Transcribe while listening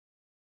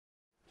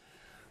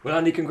Well,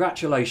 Andy,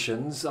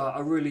 congratulations.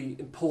 A really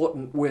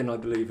important win, I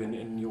believe,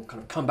 in your kind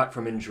of comeback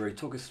from injury.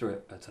 Talk us through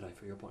it today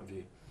from your point of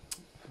view.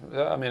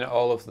 Yeah, I mean,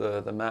 all of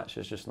the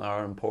matches just now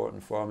are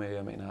important for me.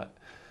 I mean,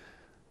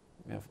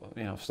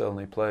 I've still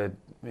only played,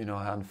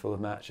 a handful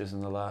of matches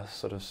in the last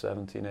sort of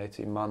 17,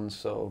 18 months.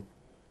 So,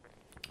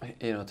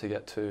 to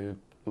get 2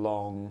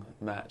 long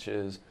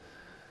matches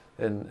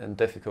in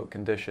difficult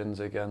conditions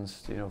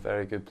against,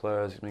 very good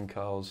players. I mean,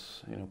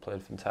 Kyle's,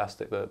 played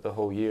fantastic the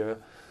whole year.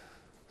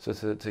 So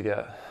to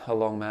get a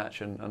long match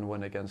and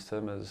win against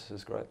him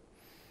is great.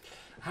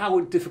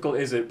 How difficult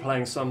is it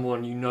playing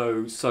someone you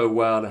know so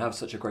well and have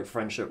such a great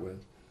friendship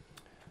with?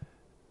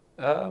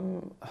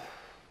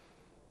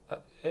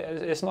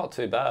 It's not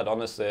too bad,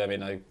 honestly. I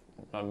mean,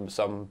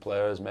 some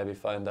players maybe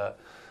find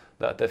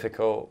that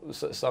difficult.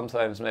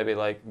 Sometimes maybe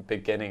like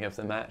beginning of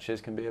the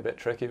matches can be a bit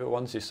tricky, but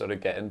once you sort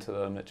of get into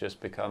them, it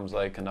just becomes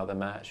like another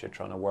match. You're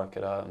trying to work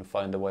it out and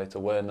find a way to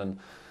win.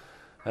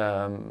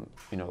 And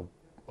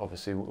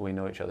obviously we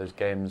know each other's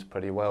games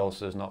pretty well,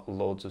 so there's not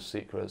loads of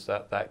secrets.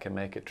 That can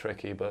make it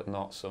tricky, but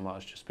not so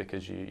much just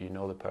because you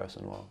know the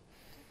person well.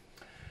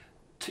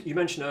 You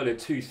mentioned earlier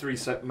 2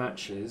 3-set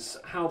matches.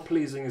 How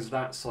pleasing is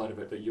that side of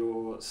it, that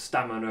your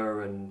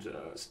stamina and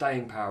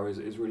staying power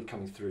is really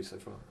coming through so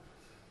far?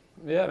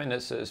 Yeah, I mean,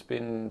 it's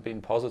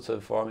been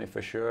positive for me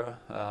for sure.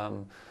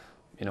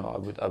 I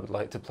would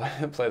like to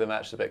play the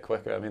match a bit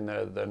quicker. I mean,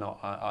 they're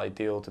not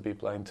ideal to be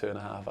playing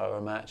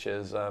 2.5-hour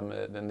matches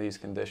in these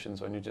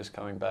conditions when you're just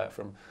coming back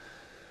from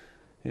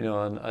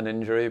an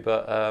injury.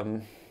 But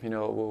it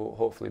will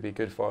hopefully be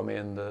good for me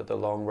in the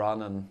long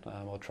run, and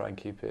I'll try and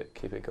keep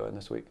it going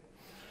this week.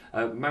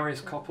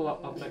 Marius Koppel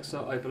up next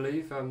up, I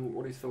believe.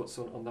 What are your thoughts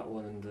on that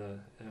one,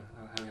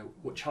 and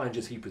what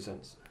challenges he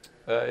presents?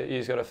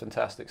 He's got a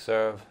fantastic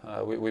serve.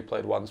 We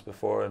played once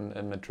before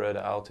in Madrid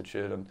at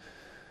altitude, and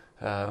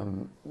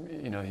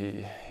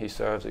he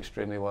serves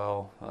extremely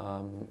well.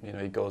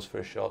 He goes for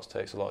his shots,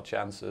 takes a lot of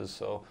chances.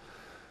 So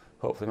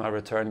hopefully my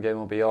return game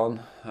will be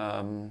on.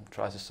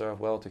 Tries to serve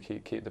well to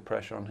keep the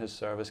pressure on his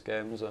service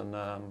games, and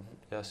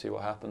see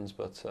what happens.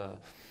 But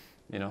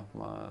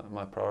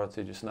my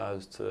priority just now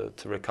is to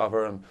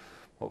recover and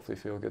hopefully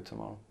feel good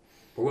tomorrow.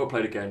 Well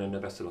played again,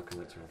 and best of luck in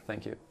that round.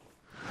 Thank you.